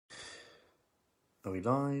Are we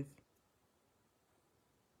live?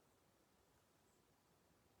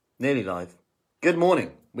 Nearly live. Good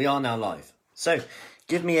morning. We are now live. So,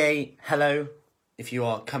 give me a hello if you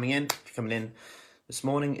are coming in. If you're coming in this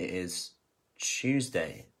morning, it is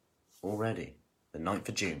Tuesday already, the 9th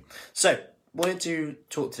of June. So, wanted to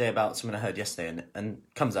talk today about something I heard yesterday and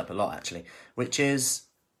comes up a lot actually, which is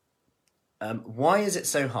why is it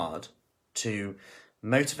so hard to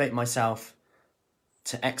motivate myself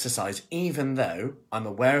to exercise, even though I'm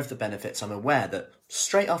aware of the benefits. I'm aware that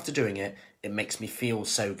straight after doing it, it makes me feel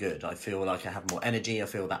so good. I feel like I have more energy. I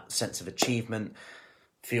feel that sense of achievement,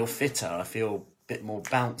 feel fitter. I feel a bit more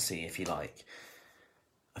bouncy, if you like.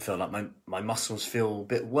 I feel like my muscles feel a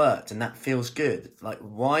bit worked and that feels good. Like,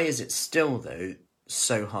 why is it still, though,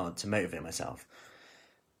 so hard to motivate myself?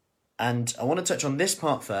 And I want to touch on this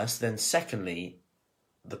part first, then secondly,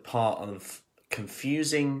 the part of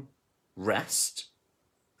confusing rest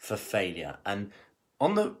for failure. And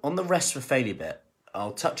on the rest for failure bit,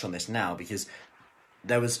 I'll touch on this now because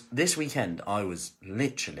this weekend I was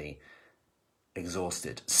literally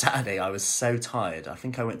exhausted. Saturday I was so tired. I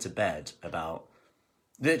think I went to bed about,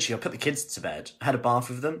 literally I put the kids to bed, had a bath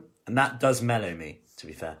with them, and that does mellow me, to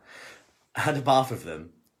be fair. I had a bath with them,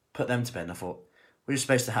 put them to bed, and I thought, we were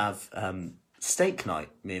supposed to have steak night,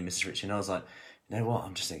 me and Mrs. Ritchie, and I was like, you know what,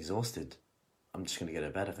 I'm just exhausted. I'm just going to go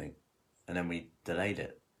to bed, I think. And then we delayed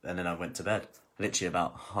it. And then I went to bed, literally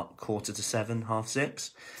about 7:15,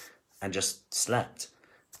 6:30, and just slept.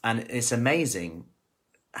 And it's amazing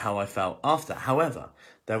how I felt after. However,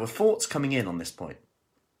 there were thoughts coming in on this point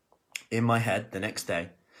in my head the next day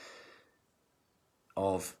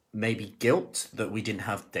of maybe guilt that we didn't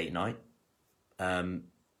have date night.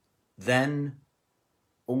 Then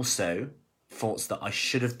also thoughts that I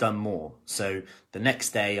should have done more. So the next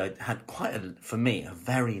day I had for me, a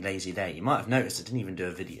very lazy day. You might have noticed I didn't even do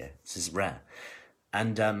a video. This is rare.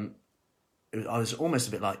 And I was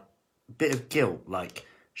almost a bit of guilt, like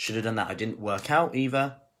should have done that. I didn't work out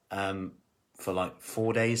either for like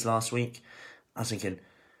 4 days last week. I was thinking,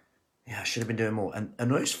 yeah, I should have been doing more. And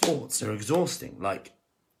those thoughts are exhausting, like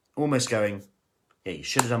almost going, yeah, you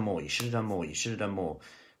should have done more, you should have done more, you should have done more.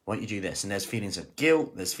 Why don't you do this? And there's feelings of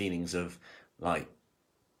guilt, there's feelings of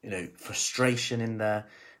frustration in there.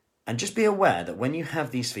 And just be aware that when you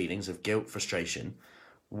have these feelings of guilt, frustration,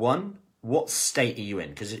 one, what state are you in?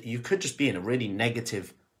 Because you could just be in a really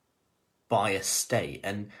negative, biased state.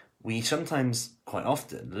 And we sometimes, quite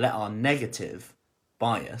often, let our negative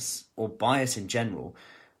bias, or bias in general,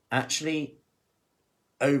 actually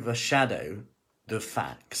overshadow the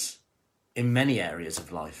facts in many areas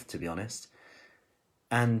of life, to be honest.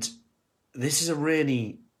 And this is a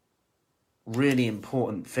really, really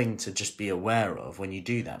important thing to just be aware of when you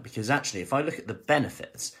do that. Because actually, if I look at the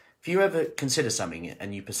benefits, if you ever consider something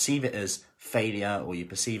and you perceive it as failure or you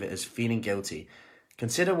perceive it as feeling guilty,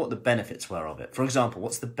 consider what the benefits were of it. For example,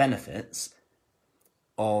 what's the benefits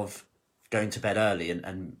of going to bed early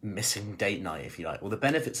and missing date night, if you like? Well, the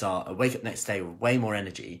benefits are I wake up next day with way more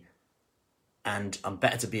energy and I'm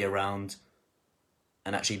better to be around.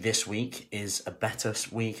 And actually this week is a better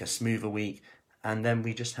week, a smoother week. And then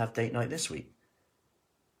we just have date night this week.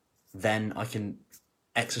 Then I can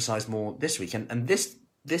exercise more this week. And this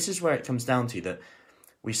is where it comes down to, that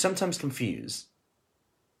we sometimes confuse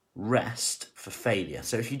rest for failure.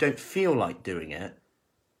 So if you don't feel like doing it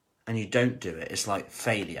and you don't do it, it's like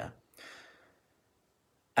failure.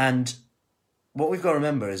 And what we've got to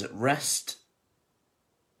remember is that rest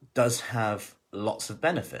does have lots of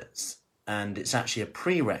benefits. And it's actually a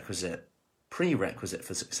prerequisite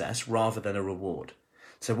for success rather than a reward.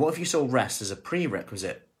 So what if you saw rest as a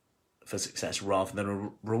prerequisite for success rather than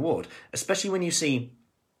a reward? Especially when you see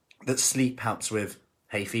that sleep helps with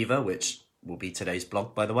hay fever, which will be today's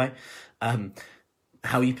blog, by the way.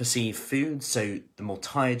 How you perceive food. So the more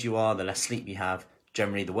tired you are, the less sleep you have,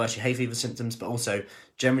 generally the worse your hay fever symptoms, but also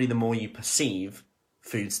generally the more you perceive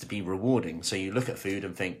foods to be rewarding. So you look at food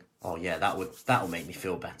and think, oh yeah, that will make me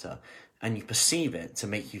feel better. And you perceive it to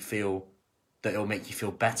make you feel that it'll make you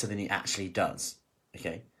feel better than it actually does.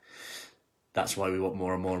 Okay? That's why we want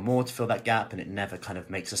more and more and more to fill that gap, and it never kind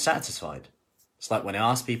of makes us satisfied. It's like when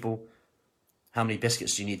I ask people, how many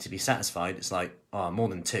biscuits do you need to be satisfied? It's like, oh, more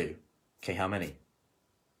than 2. Okay, how many?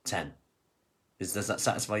 10. Does that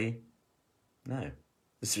satisfy you? No.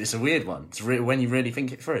 It's a weird one. It's when you really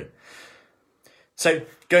think it through. So,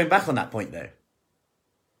 going back on that point though,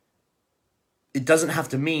 it doesn't have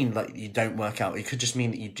to mean like you don't work out. It could just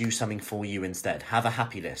mean that you do something for you instead. Have a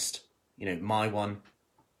happy list. My one,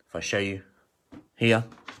 if I show you here,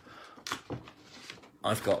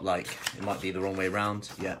 I've got like, it might be the wrong way around,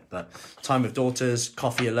 yeah, but time with daughters,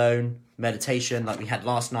 coffee alone, meditation, like we had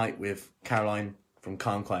last night with Caroline from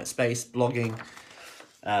Calm Quiet Space, blogging,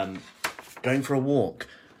 going for a walk,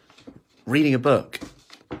 reading a book,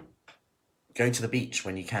 going to the beach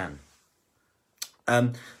when you can.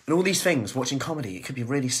 And all these things, watching comedy, it could be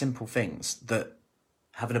really simple things that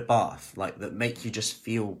having a bath, like that make you just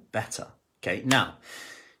feel better. Okay, now,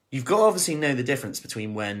 you've got to obviously know the difference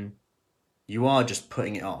between when you are just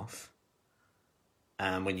putting it off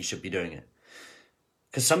and when you should be doing it.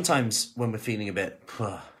 Because sometimes when we're feeling a bit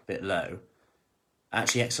low,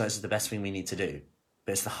 actually exercise is the best thing we need to do.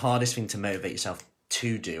 But it's the hardest thing to motivate yourself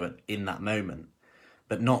to do in that moment.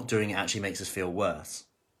 But not doing it actually makes us feel worse.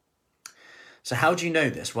 So how do you know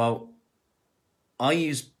this? Well, I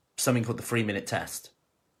use something called the 3-minute test.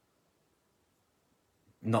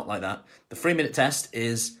 Not like that. The 3-minute test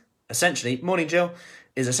is essentially, morning Jill,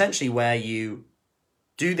 is essentially where you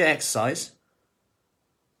do the exercise.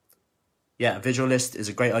 Yeah, visual list is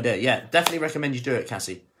a great idea. Yeah, definitely recommend you do it,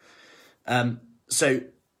 Cassie. So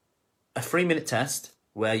a 3-minute test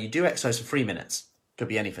where you do exercise for 3 minutes. Could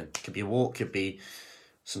be anything. Could be a walk, could be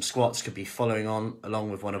some squats, could be following on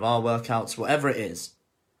along with one of our workouts, whatever it is.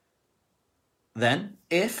 Then,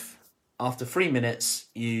 if after 3 minutes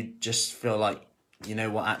you just feel like, you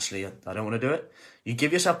know what, actually, I don't want to do it, you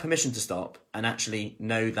give yourself permission to stop and actually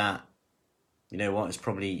know that, you know what, it's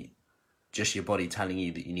probably just your body telling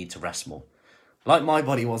you that you need to rest more. Like my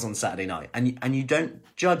body was on Saturday night. And you don't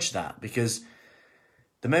judge that, because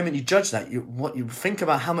the moment you judge that, you think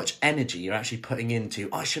about how much energy you're actually putting into,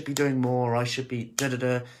 I should be doing more, I should be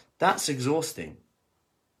da-da-da. That's exhausting.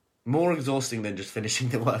 More exhausting than just finishing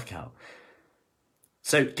the workout.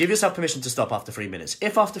 So give yourself permission to stop after 3 minutes.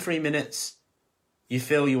 If after 3 minutes you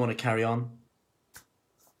feel you want to carry on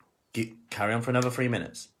for another 3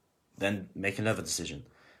 minutes. Then make another decision.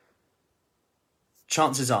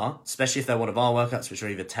 Chances are, especially if they're one of our workouts, which are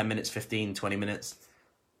either 10 minutes, 15, 20 minutes,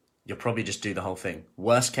 you'll probably just do the whole thing.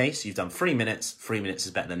 Worst case, you've done 3 minutes. 3 minutes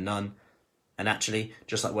is better than none. And actually,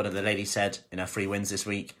 just like one of the ladies said in her free wins this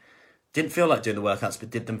week, didn't feel like doing the workouts, but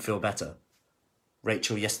did them feel better.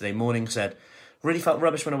 Rachel yesterday morning said, really felt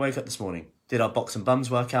rubbish when I woke up this morning. Did our box and bums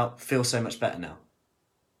workout, feel so much better now.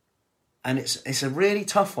 And it's a really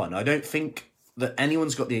tough one. I don't think that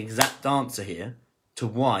anyone's got the exact answer here to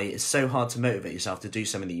why it's so hard to motivate yourself to do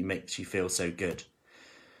something that makes you feel so good.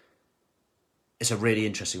 It's a really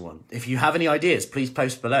interesting one. If you have any ideas, please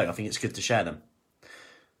post below. I think it's good to share them.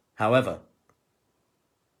 However,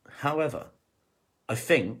 I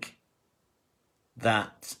think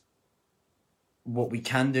that what we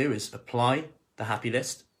can do is apply the happy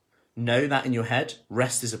list. Know that in your head,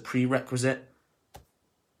 rest is a prerequisite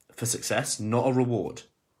for success, not a reward.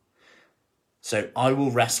 So I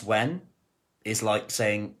will rest when is like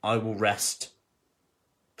saying I will rest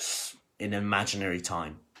in imaginary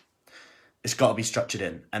time. It's got to be structured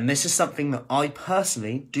in. And this is something that I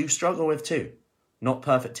personally do struggle with too. Not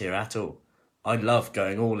perfect here at all. I love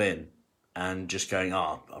going all in and just going,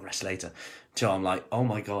 I'll rest later. Until I'm like, oh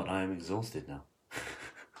my God, I am exhausted now.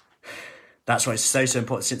 That's why it's so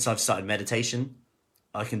important. Since I've started meditation,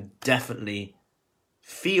 I can definitely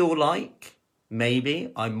feel like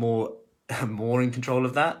maybe I'm more in control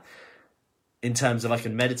of that, in terms of I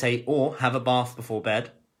can meditate or have a bath before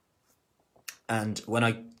bed. And when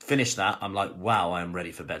I finish that, I'm like, wow, I am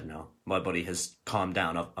ready for bed now. My body has calmed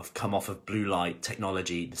down. I've come off of blue light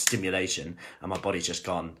technology, the stimulation, and my body's just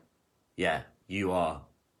gone, yeah, you are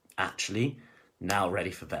actually now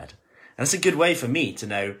ready for bed. And it's a good way for me to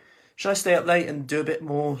know, should I stay up late and do a bit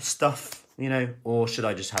more stuff, or should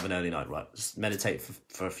I just have an early night, right? Just meditate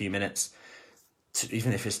for a few minutes,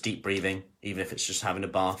 even if it's deep breathing, even if it's just having a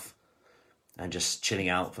bath and just chilling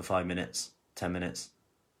out for 5 minutes, 10 minutes,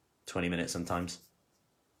 20 minutes sometimes.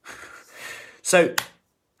 So,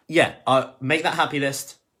 yeah, make that happy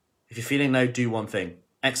list. If you're feeling low, do one thing.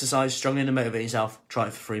 Exercise, struggling to motivate yourself, try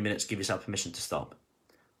it for 3 minutes, give yourself permission to stop.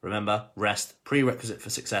 Remember, rest, prerequisite for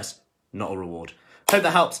success, not a reward. Hope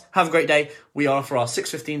that helps. Have a great day. We are for our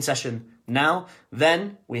 6:15 session now.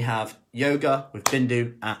 Then we have yoga with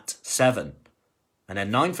Bindu at 7. And then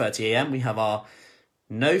 9:30 a.m. we have our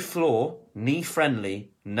no floor, knee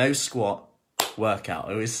friendly, no squat workout.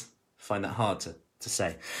 I always find that hard to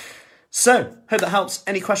say. So, hope that helps.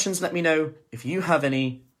 Any questions, let me know. If you have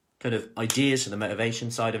any kind of ideas for the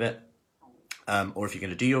motivation side of it, or if you're going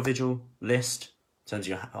to do your visual list in terms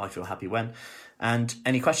of I feel happy when. And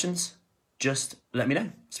any questions, just let me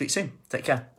know. Speak soon. Take care.